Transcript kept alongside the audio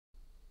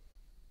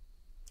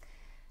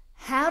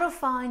to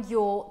find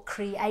your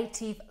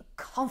creative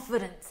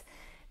confidence.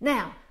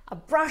 Now, a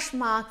brush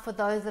mark, for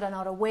those that are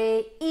not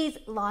aware, is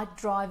like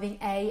driving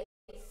a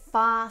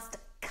fast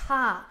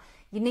car.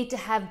 You need to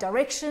have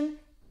direction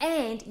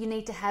and you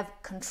need to have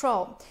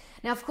control.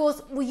 Now, of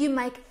course, you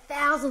make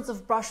thousands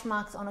of brush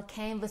marks on a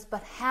canvas,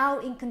 but how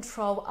in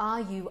control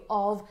are you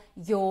of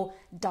your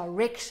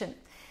direction?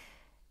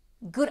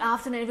 Good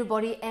afternoon,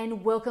 everybody,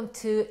 and welcome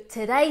to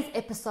today's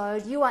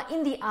episode. You are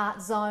in the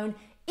art zone.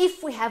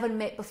 If we haven't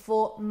met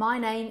before, my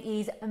name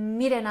is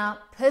Mirena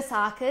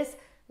Persakis.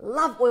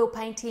 Love oil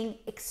painting,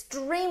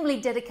 extremely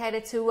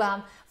dedicated to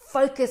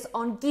focus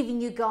on giving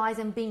you guys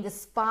and being the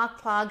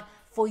spark plug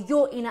for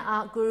your inner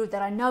art guru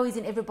that I know is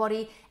in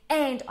everybody.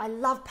 And I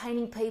love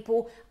painting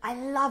people. I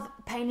love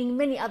painting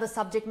many other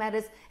subject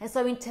matters. And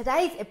so in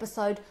today's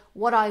episode,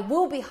 what I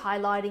will be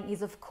highlighting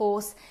is, of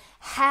course,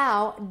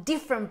 how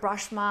different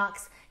brush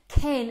marks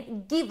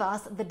can give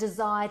us the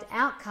desired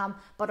outcome,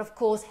 but of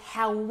course,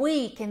 how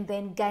we can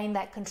then gain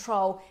that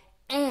control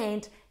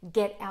and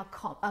get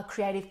our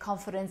creative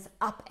confidence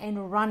up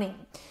and running.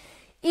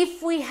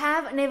 If we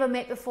have never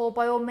met before,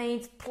 by all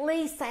means,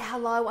 please say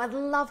hello. I'd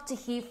love to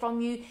hear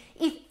from you.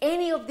 If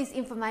any of this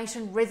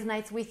information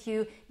resonates with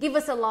you, give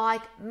us a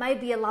like,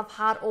 maybe a love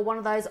heart or one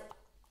of those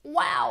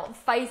wow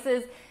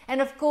faces.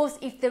 And of course,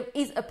 if there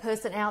is a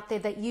person out there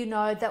that you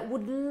know that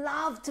would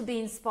love to be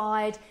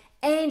inspired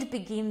and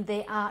begin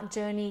their art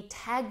journey,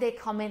 tag their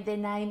comment, their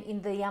name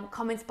in the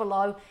comments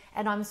below,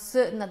 and I'm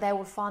certain that they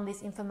will find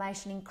this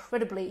information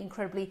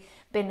incredibly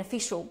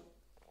beneficial.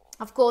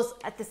 Of course,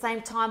 at the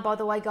same time, by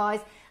the way, guys,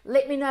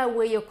 let me know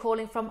where you're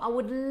calling from. I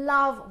would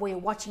love, where you're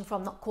watching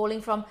from, not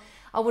calling from.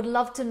 I would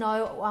love to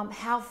know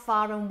how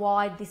far and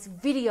wide this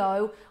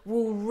video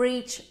will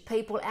reach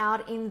people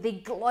out in the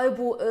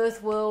global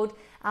earth world.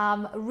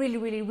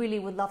 Really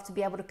would love to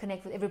be able to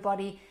connect with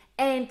everybody.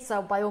 And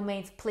so by all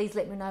means, please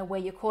let me know where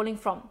you're calling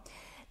from.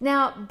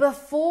 Now,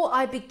 before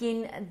I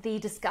begin the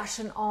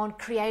discussion on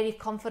creative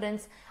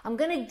confidence, I'm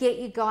going to get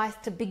you guys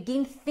to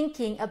begin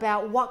thinking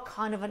about what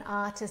kind of an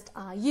artist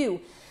are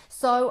you.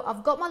 So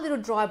I've got my little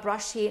dry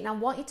brush here, and I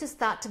want you to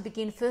start to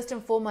begin first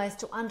and foremost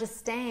to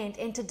understand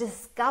and to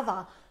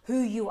discover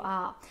who you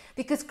are.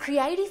 Because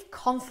creative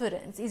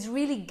confidence is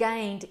really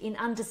gained in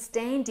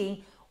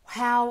understanding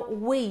how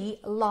we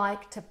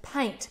like to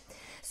paint.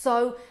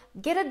 So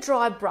get a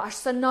dry brush,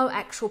 so no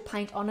actual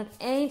paint on it,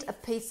 and a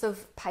piece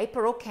of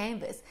paper or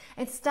canvas,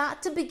 and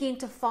start to begin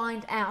to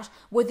find out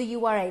whether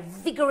you are a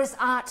vigorous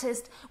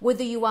artist,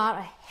 whether you are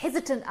a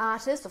hesitant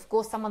artist, of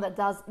course someone that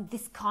does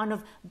this kind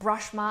of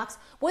brush marks,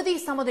 whether you're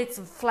someone that's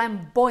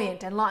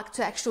flamboyant and like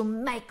to actually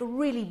make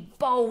really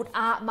bold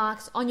art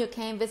marks on your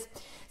canvas,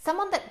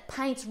 someone that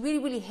paints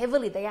really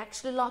heavily, they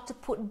actually like to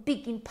put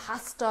big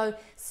impasto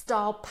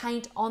style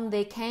paint on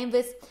their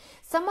canvas,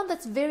 someone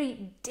that's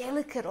very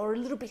delicate or a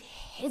little bit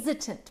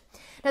hesitant.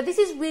 Now, this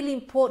is really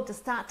important to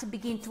start to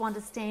begin to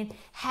understand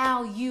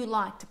how you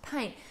like to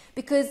paint,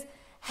 because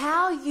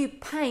how you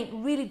paint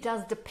really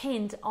does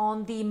depend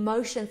on the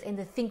emotions and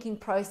the thinking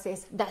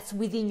process that's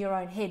within your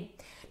own head.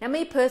 Now,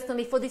 me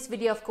personally, for this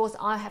video, of course,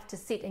 I have to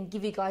sit and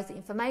give you guys the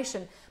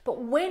information,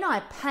 but when I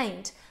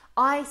paint,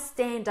 I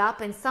stand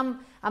up, and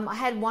I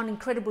had one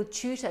incredible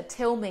tutor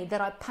tell me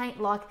that I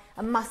paint like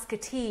a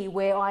musketeer,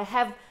 where I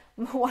have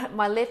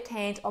my left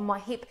hand on my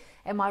hip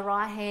and my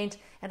right hand,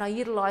 and I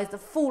utilize the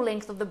full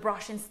length of the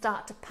brush and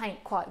start to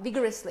paint quite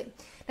vigorously.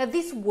 Now,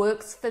 this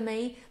works for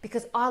me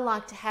because I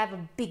like to have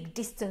a big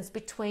distance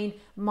between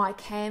my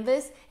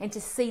canvas and to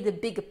see the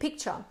bigger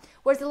picture,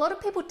 whereas a lot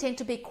of people tend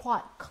to be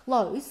quite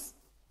close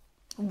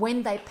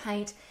when they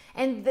paint.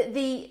 And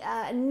the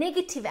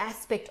negative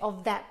aspect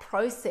of that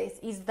process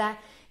is that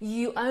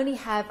you only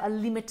have a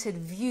limited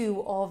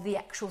view of the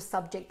actual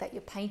subject that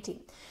you're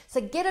painting.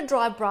 So get a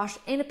dry brush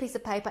and a piece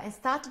of paper and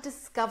start to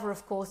discover,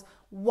 of course,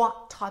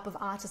 what type of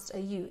artist are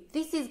you.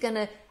 This is going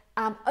to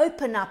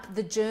open up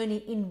the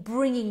journey in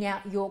bringing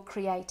out your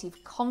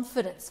creative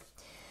confidence.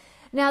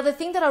 Now, the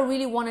thing that I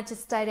really wanted to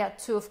state out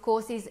too, of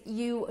course, is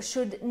you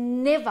should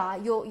never,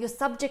 your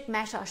subject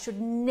matter should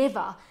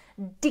never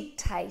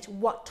dictate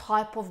what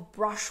type of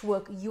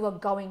brushwork you are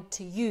going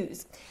to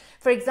use.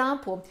 For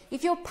example,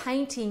 if you're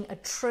painting a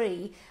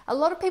tree, a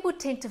lot of people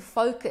tend to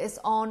focus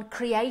on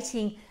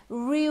creating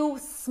real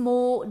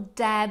small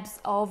dabs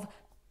of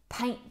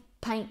paint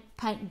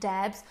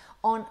dabs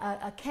on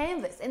a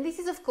canvas. And this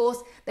is, of course,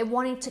 they're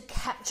wanting to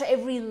capture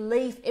every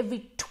leaf,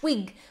 every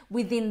twig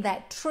within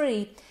that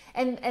tree.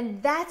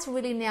 And that's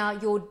really now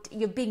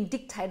you're being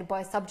dictated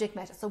by a subject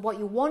matter. So what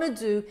you want to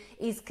do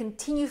is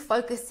continue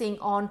focusing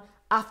on,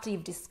 after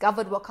you've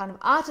discovered what kind of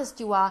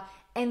artist you are,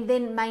 and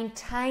then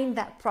maintain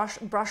that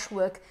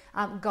brushwork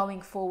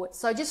going forward.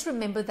 So just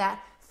remember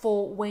that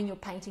for when you're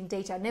painting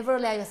detail. Never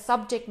allow your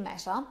subject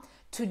matter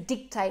to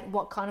dictate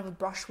what kind of a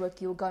brushwork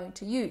you're going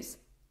to use.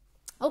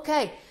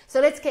 Okay, so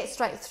let's get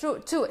straight through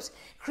to it.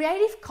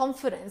 Creative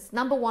confidence,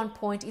 number one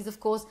point is, of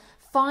course,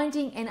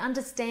 finding and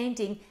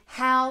understanding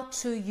how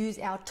to use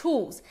our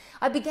tools.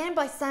 I began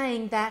by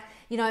saying that,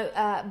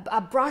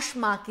 a brush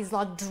mark is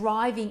like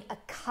driving a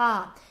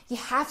car. You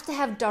have to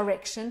have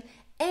direction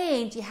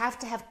and you have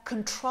to have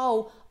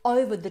control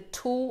over the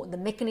tool, the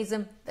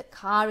mechanism, the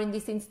car in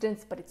this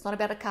instance, but it's not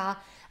about a car,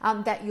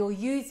 that you're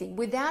using.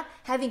 Without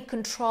having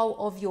control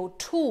of your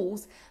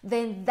tools,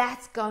 then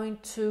that's going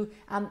to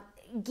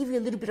give you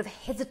a little bit of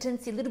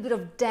hesitancy, a little bit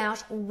of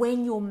doubt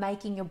when you're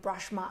making your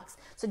brush marks.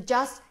 So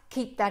just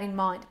keep that in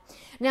mind.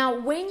 Now,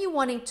 when you're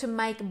wanting to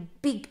make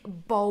big,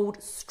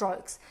 bold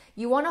strokes,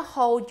 you want to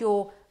hold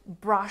your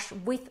brush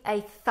with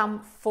a thumb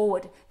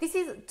forward. This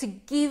is to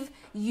give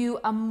you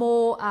a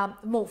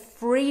more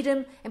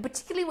freedom, and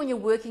particularly when you're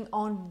working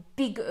on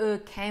bigger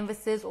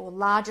canvases or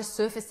larger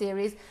surface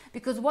areas,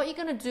 because what you're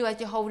going to do as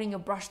you're holding your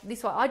brush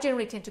this way, I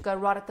generally tend to go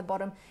right at the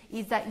bottom,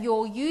 is that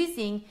you're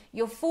using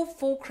your full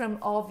fulcrum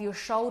of your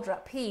shoulder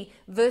up here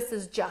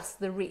versus just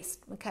the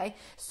wrist. Okay,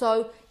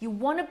 so you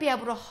want to be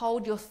able to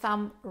hold your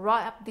thumb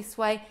right up this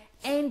way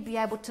and be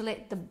able to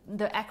let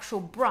the actual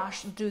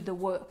brush do the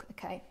work.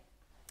 Okay,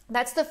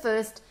 that's the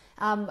first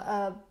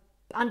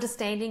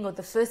understanding, or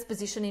the first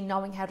position in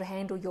knowing how to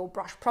handle your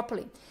brush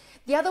properly.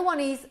 The other one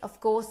is,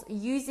 of course,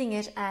 using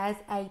it as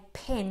a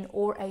pen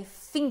or a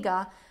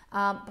finger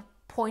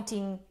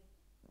pointing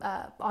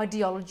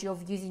ideology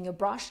of using your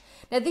brush.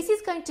 Now, this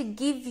is going to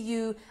give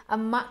you a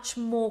much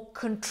more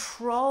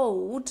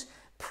controlled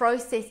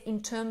process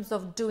in terms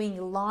of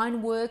doing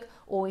line work,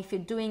 or if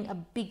you're doing a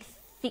big,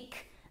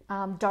 thick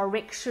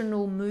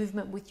directional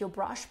movement with your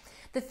brush.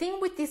 The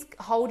thing with this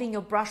holding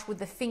your brush with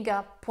the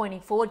finger pointing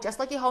forward, just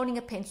like you're holding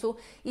a pencil,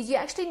 is you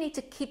actually need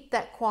to keep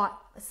that quite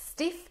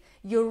stiff,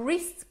 your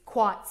wrists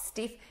quite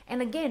stiff,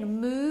 and again,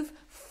 move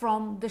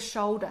from the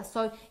shoulder.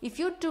 So if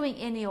you're doing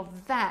any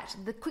of that,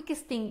 the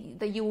quickest thing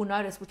that you will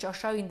notice, which I'll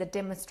show you in the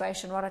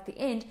demonstration right at the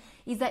end,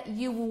 is that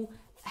you will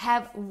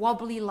have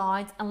wobbly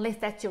lines, unless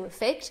that's your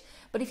effect.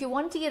 But if you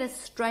want to get a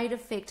straight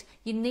effect,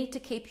 you need to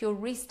keep your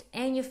wrist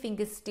and your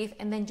fingers stiff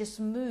and then just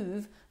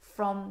move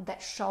from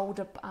that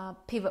shoulder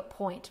pivot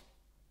point.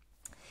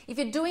 If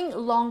you're doing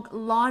long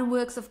line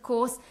works, of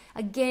course,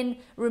 again,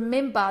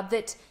 remember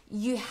that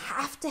you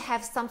have to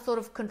have some sort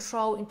of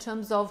control in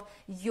terms of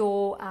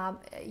your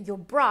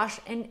brush,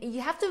 and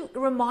you have to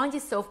remind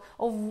yourself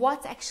of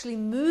what's actually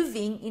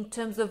moving in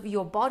terms of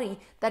your body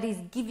that is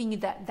giving you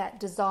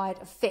that desired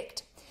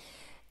effect.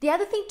 The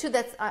other thing too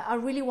that I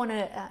really want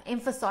to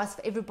emphasize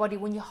for everybody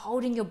when you're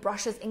holding your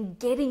brushes and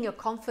getting your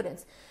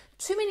confidence,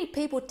 too many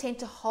people tend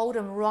to hold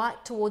them right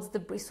towards the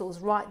bristles,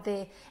 right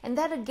there. And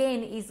that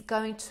again is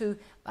going to,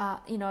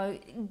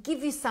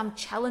 give you some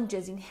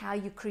challenges in how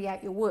you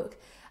create your work.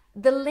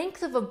 The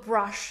length of a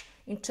brush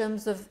in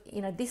terms of,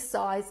 this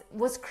size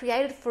was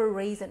created for a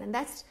reason, and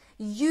that's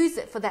use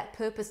it for that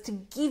purpose, to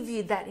give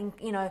you that,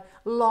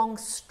 long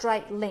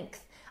straight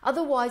length.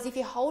 Otherwise, if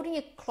you're holding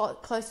it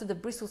close to the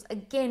bristles,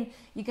 again,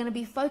 you're going to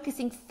be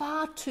focusing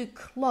far too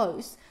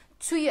close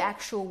to your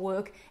actual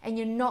work, and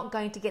you're not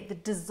going to get the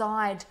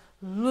desired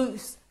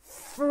loose,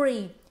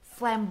 free,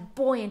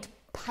 flamboyant,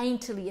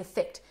 painterly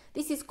effect.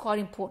 This is quite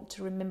important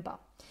to remember.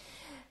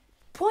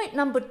 Point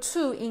number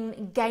 2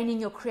 in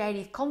gaining your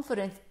creative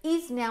confidence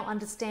is now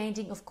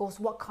understanding, of course,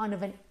 what kind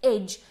of an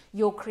edge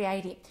you're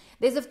creating.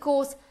 There's, of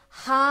course,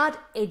 hard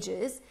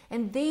edges,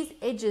 and these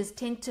edges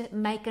tend to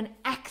make an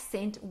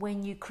accent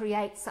when you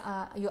create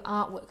your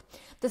artwork.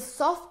 The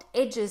soft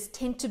edges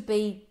tend to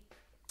be,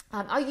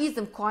 I use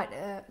them quite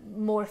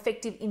more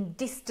effective in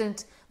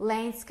distant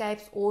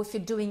landscapes, or if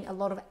you're doing a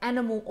lot of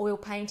animal oil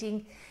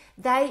painting,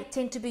 they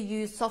tend to be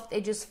used, soft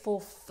edges, for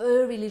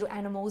furry little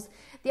animals.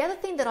 The other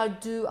thing that I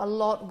do a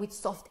lot with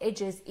soft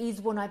edges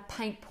is when I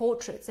paint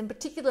portraits, and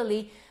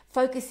particularly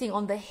focusing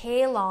on the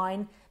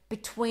hairline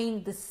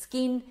between the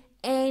skin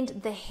and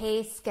the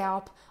hair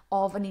scalp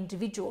of an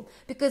individual.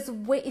 Because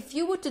if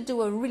you were to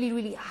do a really,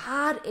 really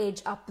hard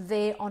edge up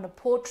there on a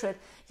portrait,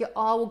 your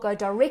eye will go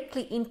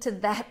directly into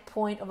that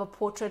point of a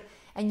portrait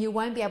and you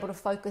won't be able to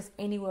focus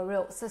anywhere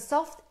else. So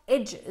soft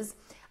edges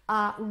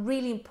are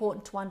really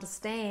important to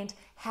understand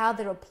how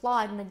they're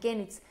applied, and again,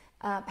 it's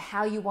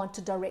how you want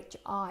to direct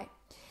your eye.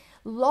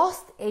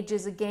 Lost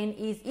edges, again,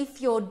 is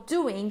if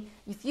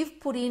you've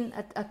put in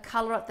a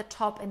color at the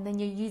top and then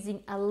you're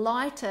using a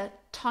lighter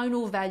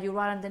tonal value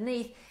right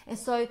underneath, and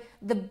so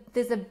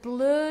there's a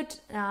blurred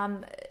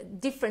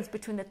difference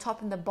between the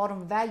top and the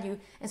bottom value,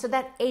 and so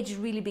that edge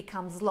really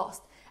becomes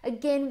lost.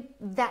 Again,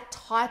 that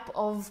type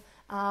of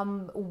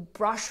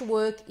brush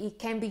work, it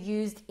can be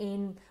used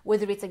in,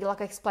 whether it's,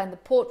 like I explained, the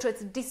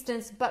portraits,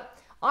 distance, but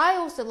I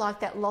also like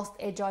that lost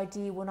edge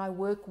idea when I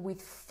work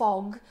with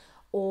fog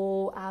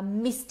or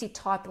misty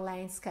type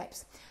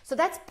landscapes. So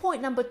that's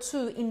point number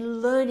 2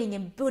 in learning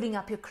and building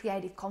up your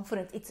creative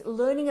confidence. It's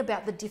learning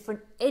about the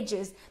different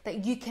edges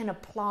that you can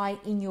apply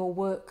in your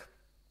work.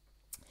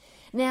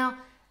 Now,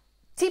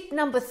 tip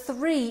number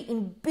 3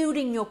 in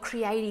building your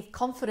creative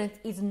confidence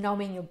is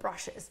knowing your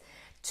brushes.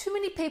 Too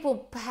many people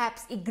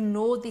perhaps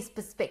ignore this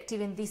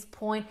perspective and this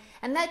point,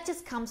 and that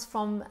just comes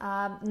from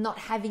not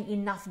having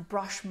enough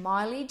brush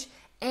mileage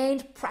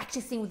and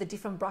practicing with the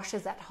different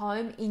brushes at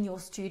home in your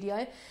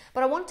studio.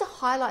 But I want to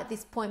highlight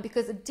this point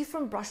because the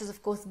different brushes,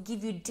 of course,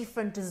 give you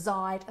different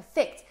desired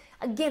effects.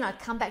 Again, I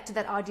come back to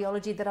that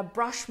ideology that a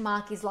brush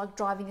mark is like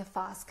driving a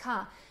fast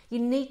car. You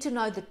need to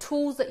know the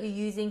tools that you're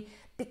using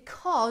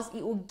because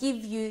it will give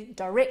you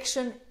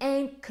direction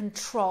and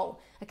control.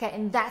 Okay,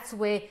 and that's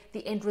where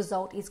the end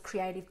result is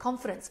creative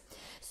confidence.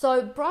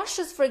 So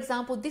brushes, for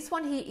example, this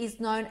one here is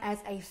known as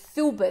a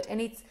filbert, and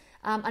it's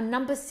a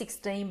number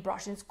 16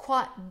 brush, and it's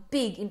quite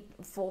big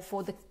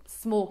for the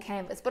small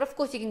canvas, but of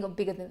course you can go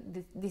bigger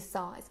than this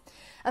size.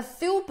 A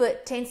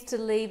filbert tends to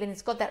leave, and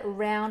it's got that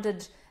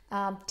rounded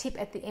tip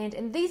at the end,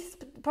 and these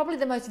are probably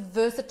the most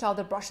versatile of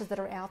the brushes that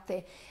are out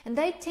there, and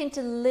they tend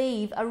to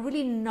leave a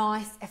really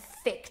nice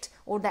effect,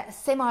 or that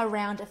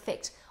semi-round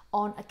effect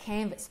on a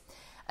canvas.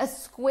 A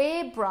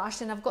square brush,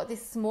 and I've got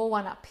this small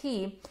one up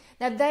here,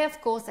 now they, of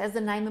course, as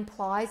the name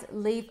implies,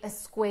 leave a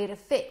squared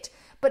effect,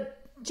 but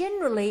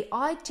generally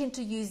I tend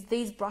to use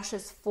these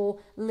brushes for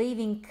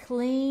leaving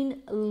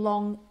clean,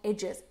 long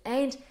edges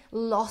and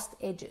lost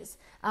edges.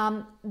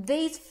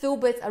 These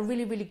filberts are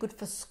really, really good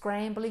for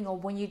scrambling, or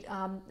when you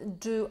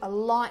do a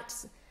light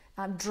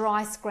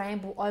dry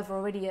scramble over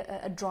already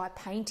a dry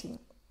painting.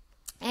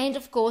 And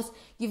of course,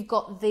 you've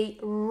got the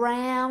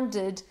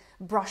rounded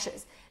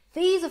brushes.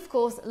 These, of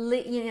course,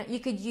 you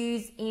could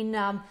use in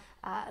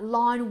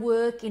line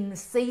work, in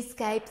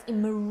seascapes,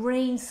 in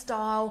marine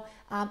style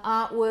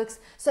artworks.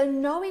 So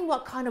knowing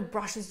what kind of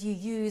brushes you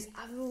use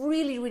are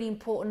really, really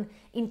important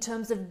in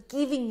terms of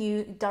giving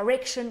you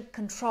direction,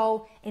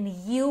 control, and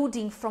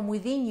yielding from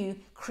within you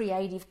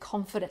creative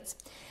confidence.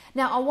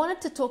 Now, I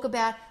wanted to talk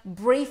about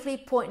briefly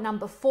point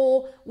number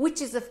 4,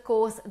 which is, of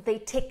course, the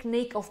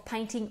technique of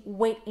painting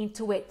wet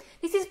into wet.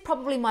 This is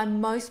probably my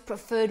most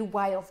preferred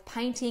way of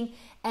painting,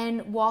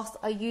 and whilst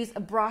I use a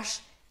brush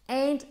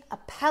and a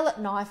palette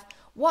knife,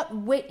 what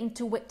wet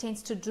into wet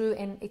tends to do,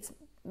 and it's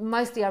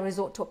mostly I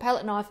resort to a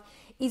palette knife,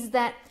 is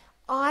that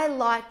I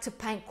like to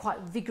paint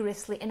quite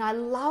vigorously, and I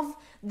love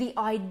the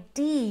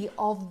idea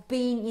of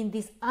being in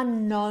this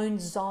unknown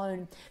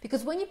zone,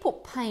 because when you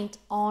put paint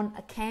on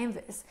a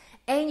canvas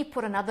and you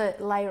put another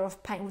layer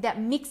of paint without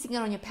mixing it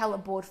on your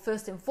palette board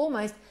first and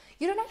foremost,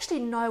 you don't actually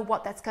know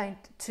what that's going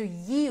to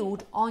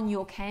yield on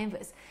your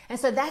canvas. And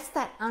so that's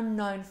that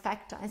unknown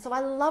factor. And so I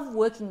love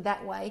working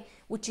that way,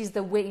 which is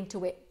the wet into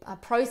wet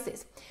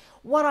process.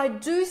 What I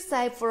do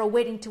say for a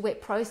wet into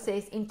wet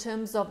process in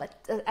terms of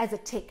as a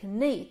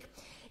technique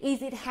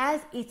is it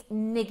has its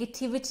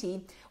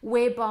negativity,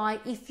 whereby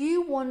if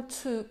you want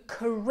to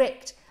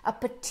correct a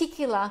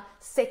particular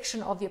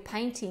section of your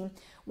painting,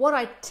 what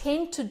I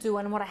tend to do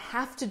and what I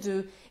have to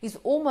do is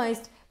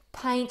almost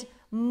paint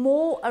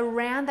more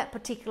around that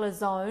particular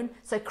zone,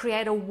 so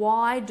create a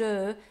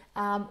wider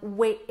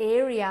wet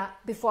area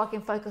before I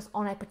can focus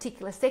on a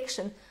particular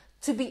section,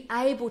 to be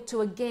able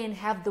to again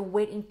have the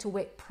wet into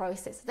wet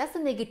process. That's the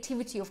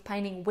negativity of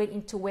painting wet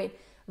into wet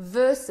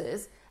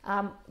versus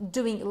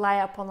doing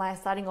layer upon layer,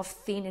 starting off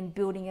thin and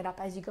building it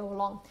up as you go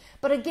along.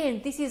 But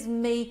again, this is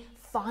me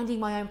finding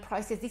my own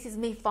process. This is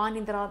me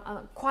finding that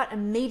I'm quite an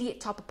immediate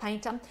type of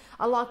painter.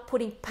 I like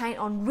putting paint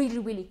on really,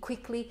 really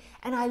quickly,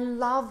 and I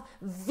love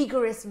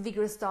vigorous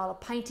style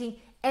of painting.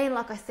 And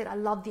like I said, I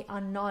love the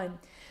unknown.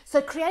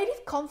 So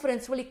creative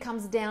confidence really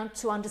comes down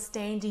to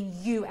understanding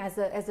you as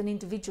an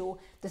individual,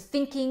 the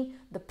thinking,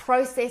 the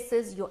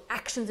processes, your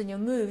actions and your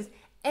moves,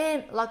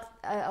 and like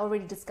I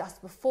already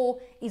discussed before,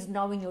 is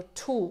knowing your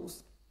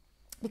tools.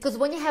 Because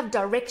when you have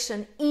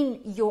direction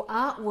in your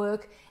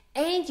artwork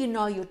and you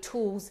know your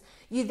tools,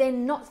 you're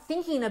then not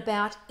thinking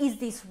about, is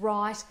this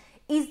right?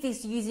 Is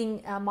this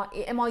using am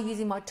I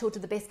using my tool to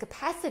the best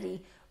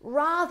capacity?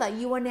 Rather,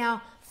 you are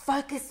now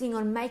focusing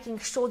on making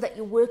sure that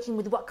you're working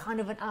with what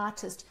kind of an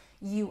artist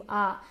you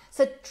are.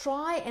 So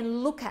try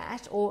and look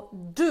at, or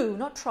do,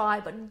 not try,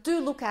 but do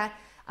look at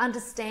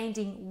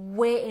understanding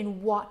where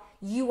and what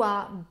you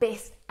are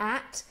best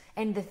at,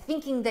 and the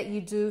thinking that you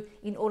do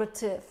in order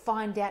to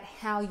find out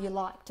how you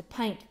like to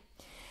paint.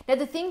 Now,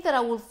 the thing that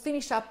I will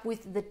finish up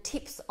with the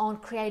tips on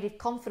creative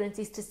confidence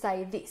is to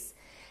say this.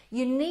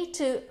 You need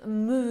to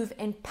move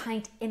and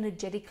paint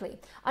energetically.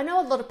 I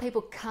know a lot of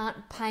people can't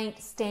paint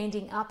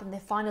standing up and they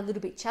find it a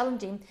little bit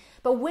challenging,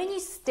 but when you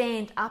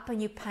stand up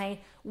and you paint,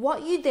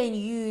 what you then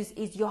use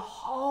is your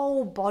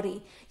whole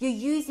body. You're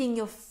using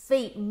your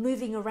feet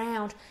moving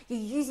around, you're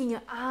using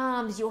your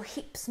arms, your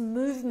hips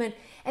movement,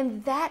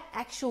 and that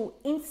actual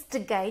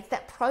instigates,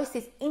 that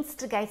process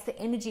instigates the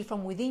energy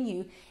from within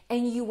you,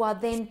 and you are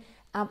then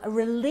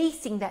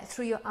releasing that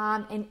through your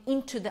arm and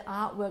into the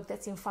artwork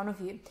that's in front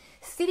of you.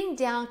 Sitting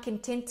down can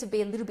tend to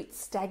be a little bit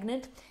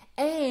stagnant,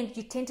 and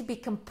you tend to be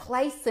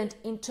complacent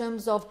in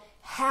terms of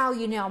how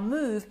you now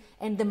move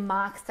and the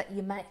marks that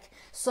you make.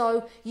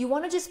 So you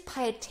want to just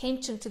pay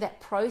attention to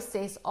that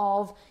process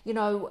of,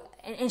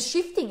 and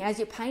shifting as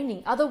you're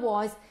painting.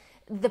 Otherwise,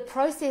 the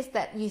process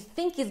that you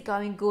think is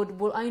going good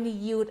will only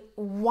yield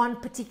one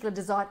particular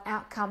desired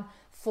outcome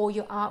for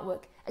your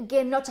artwork.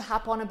 again, not to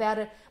harp on about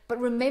it, but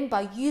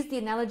remember, use the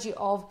analogy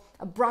of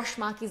a brush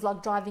mark is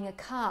like driving a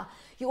car.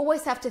 You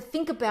always have to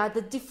think about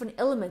the different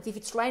elements. If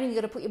it's raining, you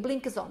got to put your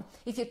blinkers on.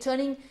 If you're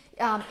turning,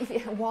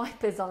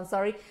 wipers on,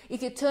 sorry.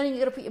 If you're turning, you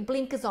got to put your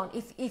blinkers on.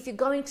 If you're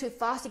going too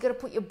fast, you got to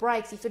put your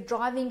brakes. If you're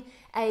driving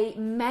a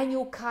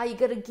manual car, you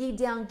got to gear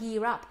down,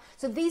 gear up.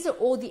 So these are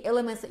all the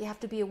elements that you have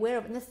to be aware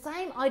of. And the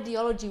same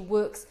ideology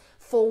works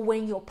for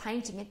when you're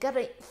painting. You've got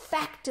to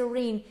factor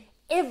in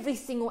every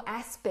single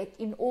aspect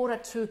in order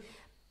to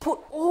put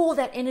all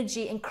that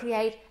energy and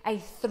create a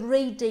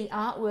 3D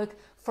artwork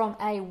from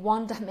a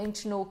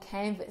one-dimensional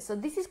canvas. So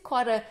this is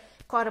quite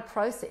a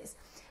process.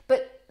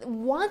 But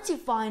once you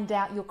find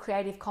out your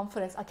creative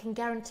confidence, I can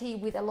guarantee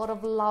with a lot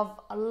of love,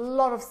 a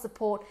lot of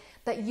support,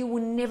 that you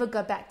will never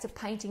go back to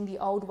painting the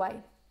old way.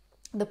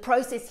 The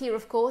process here,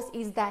 of course,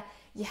 is that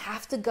you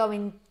have to go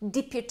and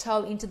dip your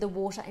toe into the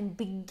water and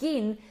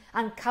begin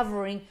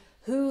uncovering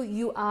who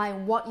you are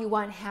and what you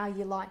want, how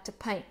you like to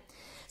paint.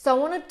 So I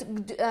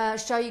wanted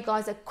to show you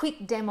guys a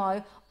quick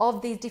demo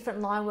of these different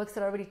line works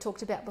that I already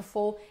talked about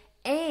before,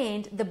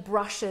 and the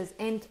brushes,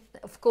 and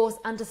of course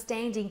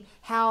understanding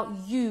how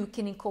you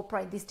can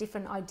incorporate these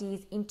different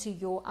ideas into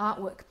your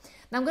artwork.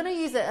 Now I'm going to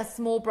use a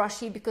small brush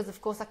here because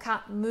of course I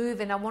can't move,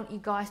 and I want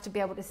you guys to be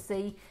able to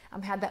see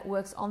how that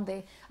works on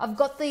there. I've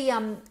got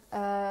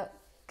the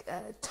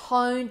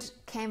toned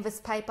canvas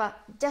paper,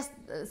 just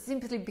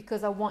simply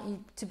because I want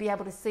you to be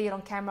able to see it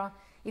on camera.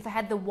 If I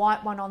had the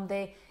white one on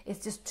there,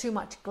 it's just too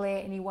much glare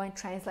and you won't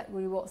translate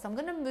really well. So I'm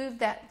going to move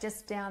that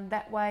just down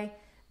that way.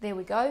 There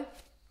we go.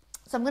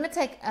 So I'm going to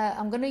take,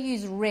 I'm going to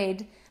use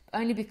red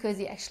only because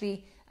it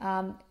actually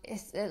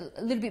is a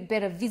little bit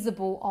better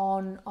visible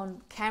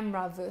on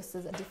camera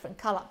versus a different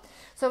color.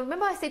 So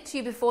remember I said to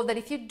you before that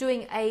if you're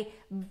doing a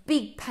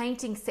big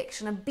painting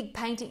section, a big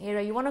painting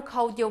area, you want to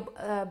hold your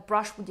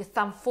brush with your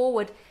thumb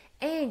forward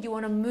and you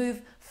want to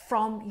move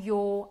from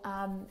your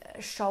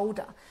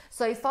shoulder.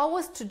 So if I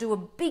was to do a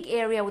big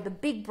area with a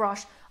big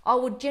brush, I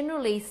would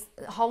generally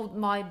hold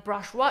my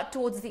brush right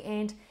towards the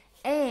end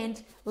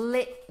and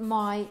let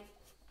my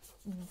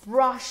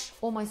brush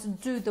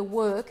almost do the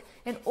work,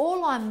 and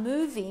all I'm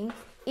moving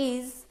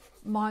is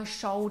my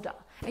shoulder.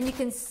 And you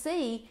can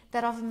see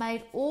that I've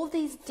made all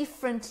these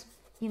different,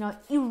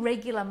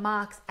 irregular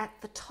marks at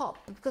the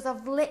top because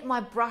I've let my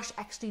brush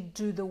actually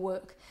do the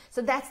work.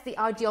 So that's the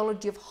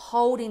ideology of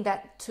holding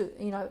that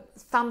to,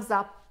 thumbs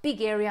up,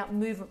 big area,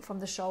 movement from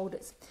the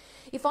shoulders.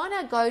 If I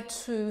now go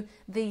to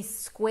the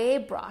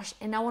square brush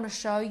and I want to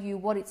show you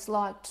what it's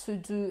like to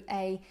do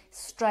a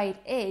straight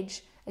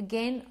edge,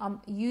 again, I'm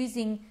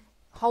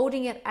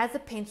holding it as a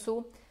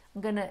pencil.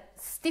 I'm going to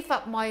stiff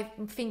up my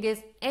fingers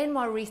and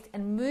my wrist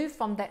and move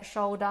from that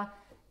shoulder,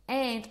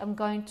 and I'm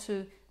going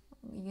to,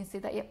 you can see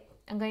that, yep,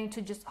 I'm going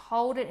to just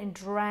hold it and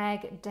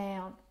drag it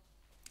down.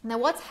 Now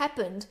what's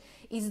happened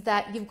is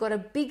that you've got a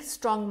big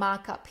strong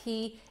mark up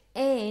here,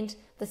 and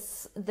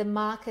the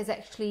mark has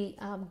actually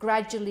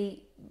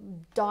gradually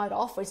died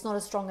off, or it's not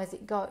as strong as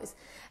it goes.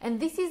 And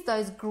this is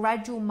those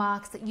gradual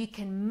marks that you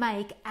can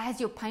make as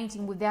you're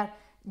painting without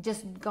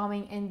just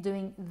going and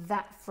doing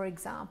that, for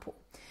example.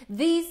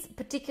 These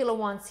particular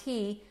ones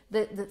here,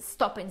 the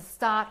stop and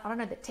start, I don't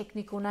know the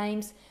technical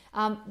names,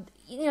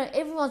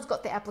 everyone's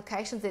got their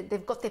applications,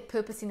 they've got their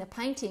purpose in a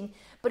painting,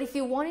 but if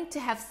you're wanting to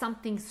have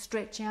something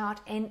stretch out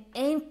and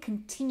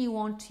continue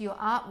on to your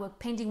artwork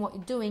pending what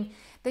you're doing,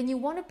 then you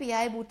want to be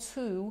able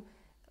to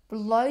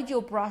load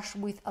your brush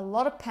with a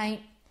lot of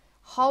paint,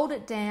 hold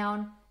it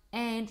down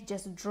and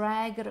just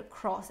drag it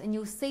across, and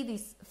you'll see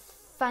these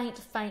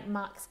faint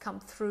marks come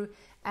through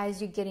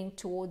as you're getting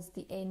towards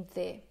the end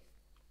there.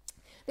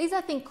 These I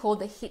think called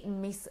the hit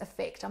and miss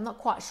effect. I'm not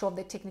quite sure of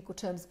their technical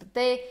terms, but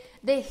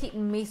they're hit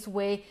and miss,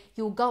 where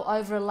you'll go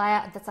over a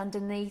layer that's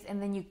underneath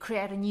and then you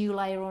create a new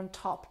layer on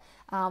top.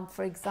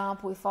 For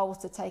example, if I was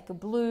to take a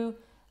blue,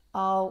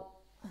 I'll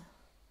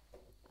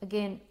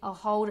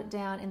hold it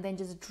down and then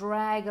just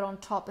drag it on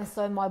top, and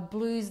so my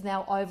blue's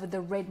now over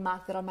the red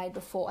mark that I made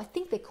before. I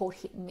think they're called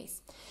hit and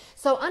miss.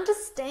 So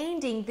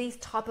understanding these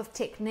type of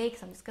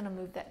techniques, I'm just going to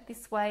move that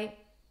this way.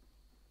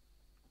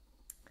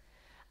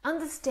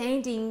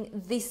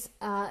 Understanding these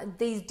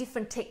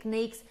different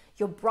techniques,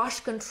 your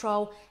brush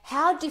control,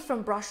 how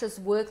different brushes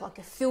work, like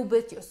your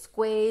filbert, your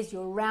squares,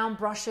 your round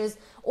brushes,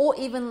 or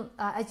even,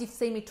 as you've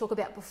seen me talk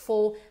about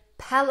before,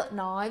 palette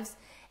knives,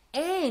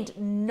 and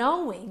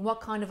knowing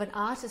what kind of an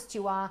artist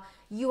you are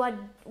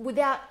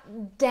without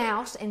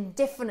doubt and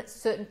definite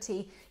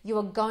certainty, you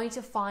are going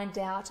to find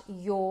out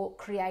your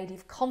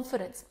creative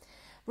confidence.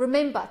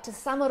 Remember, to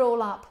sum it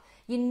all up,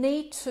 you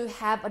need to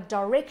have a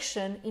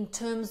direction in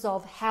terms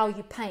of how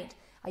you paint.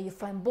 Are you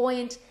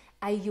flamboyant?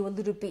 Are you a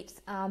little bit,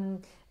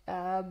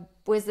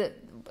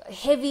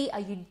 heavy? Are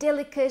you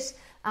delicate?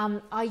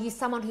 Are you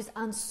someone who's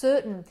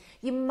uncertain?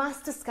 You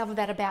must discover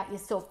that about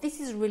yourself. This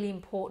is really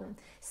important.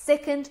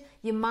 Second,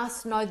 you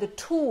must know the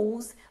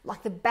tools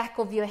like the back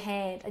of your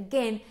hand.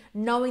 Again,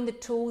 knowing the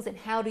tools and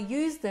how to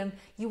use them,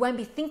 you won't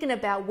be thinking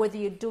about whether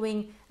you're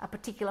doing a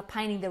particular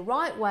painting the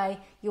right way.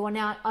 You are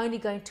now only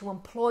going to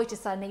employ to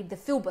say, I need the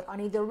filbert, I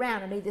need the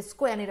round, I need the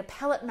square, I need a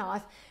palette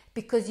knife,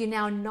 because you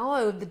now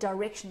know the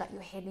direction that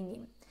you're heading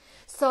in.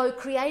 So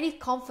creative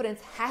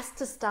confidence has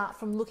to start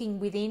from looking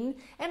within,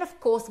 and of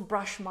course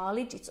brush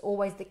mileage, it's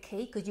always the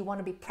key because you want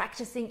to be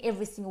practicing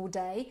every single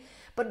day.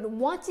 But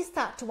once you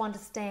start to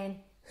understand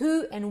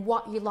who and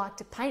what you like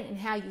to paint and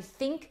how you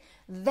think,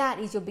 that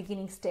is your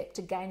beginning step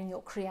to gaining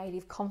your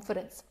creative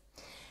confidence.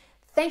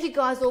 Thank you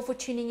guys all for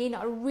tuning in.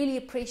 I really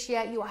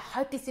appreciate you. I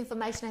hope this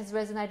information has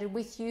resonated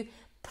with you.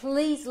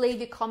 Please leave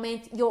your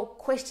comments, your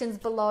questions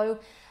below.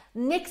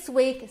 Next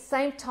week,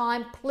 same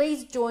time,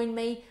 please join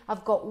me.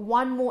 I've got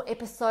one more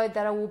episode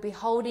that I will be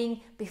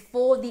holding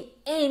before the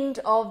end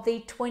of the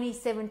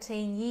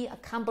 2017 year. I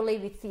can't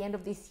believe it's the end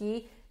of this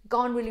year.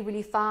 Gone really,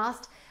 really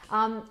fast.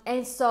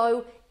 And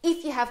so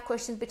if you have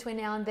questions between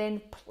now and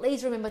then,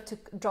 please remember to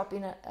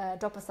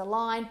drop us a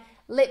line.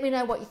 Let me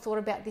know what you thought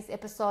about this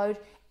episode.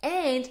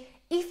 And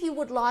if you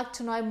would like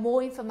to know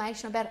more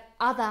information about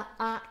other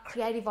art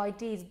creative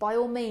ideas, by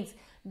all means,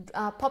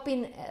 pop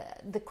in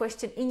the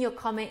question in your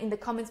comment, in the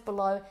comments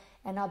below,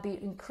 and I'll be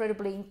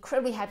incredibly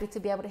happy to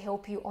be able to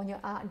help you on your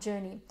art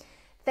journey.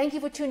 Thank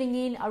you for tuning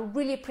in. I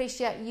really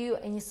appreciate you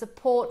and your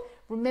support.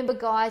 Remember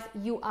guys,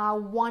 you are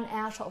 1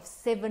 out of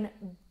 7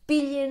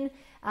 billion.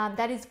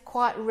 That is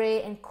quite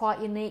rare and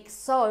quite unique.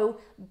 So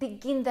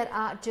begin that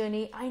art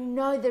journey. I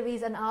know there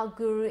is an art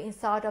guru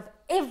inside of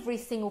every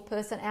single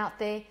person out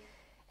there.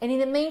 And in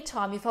the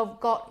meantime, if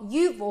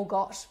you've all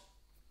got,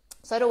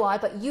 so do I,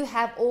 but you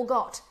have all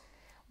got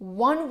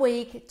 1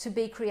 week to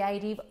be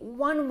creative,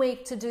 1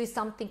 week to do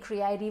something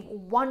creative,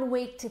 1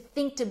 week to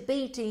think, to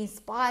be, to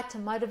inspire, to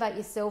motivate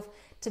yourself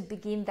to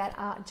begin that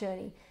art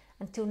journey.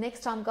 Until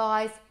next time,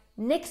 guys,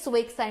 next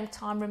week, same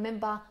time,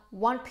 remember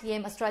 1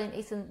 p.m. Australian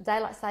Eastern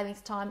Daylight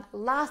Savings Time,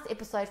 last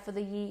episode for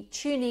the year.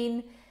 Tune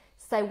in,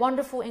 stay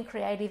wonderful and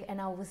creative,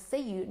 and I will see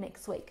you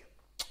next week.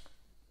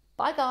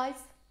 Bye,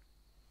 guys.